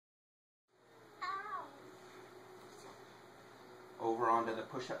over onto the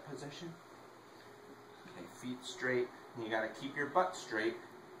push-up position. Okay, feet straight. You got to keep your butt straight.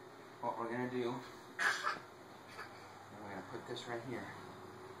 What we're going to do, we're going to put this right here.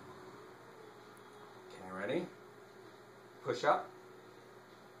 Okay, ready? Push up.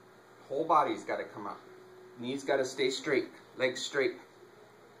 Whole body's got to come up. Knees got to stay straight. Legs straight.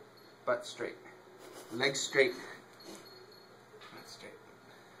 Butt straight. Legs straight. Butt straight.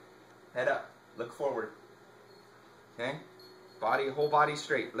 Head up. Look forward. Okay? Body, whole body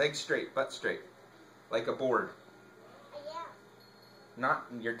straight. Legs straight. Butt straight. Like a board. Yeah. Not,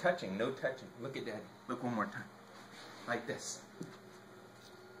 you're touching. No touching. Look at Daddy. Look one more time. Like this.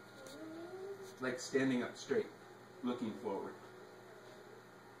 Like standing up straight. Looking forward.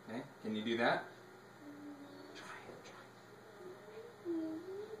 Okay? Can you do that? Try it.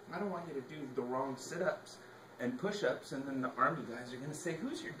 I don't want you to do the wrong sit-ups and push-ups, and then the army guys are going to say,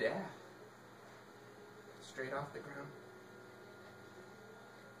 "Who's your dad?" Straight off the ground.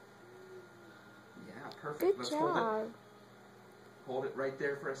 Yeah, perfect. Good job. Hold it right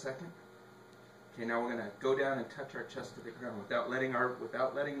there for a second. Okay, now we're going to go down and touch our chest to the ground without letting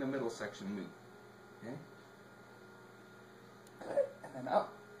the middle section move. Okay? And then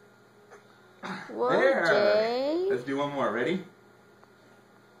up. Whoa, there. Jay. Let's do one more. Ready?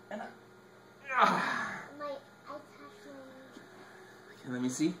 And up. Okay, Let me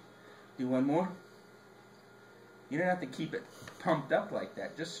see. Do one more. You don't have to keep it pumped up like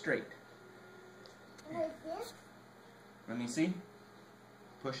that. Just straight. Like this? Let me see.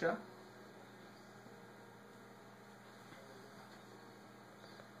 Push up.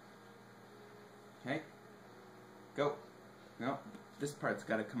 Okay. Go. No, this part's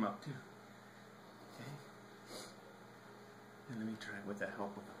got to come up too. Okay. And let me try it with the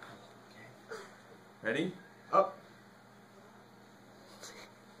help of the pump. Okay. Ready? Up.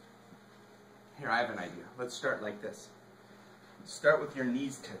 Here, I have an idea. Let's start like this. Start with your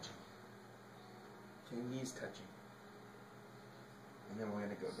knees touching. Okay, knees touching. And then we're going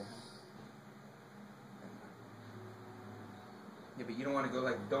to go down. Yeah, but you don't want to go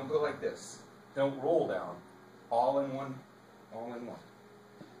like, don't go like this. Don't roll down. All in one. All in one.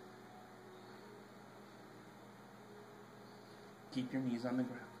 Keep your knees on the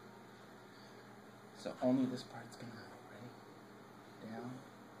ground. So only this part's going to move. Ready? Down.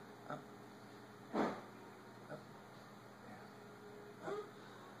 Up. Up. Down. Up.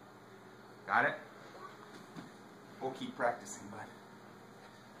 Got it? We'll keep practicing, bud.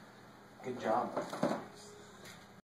 Good job.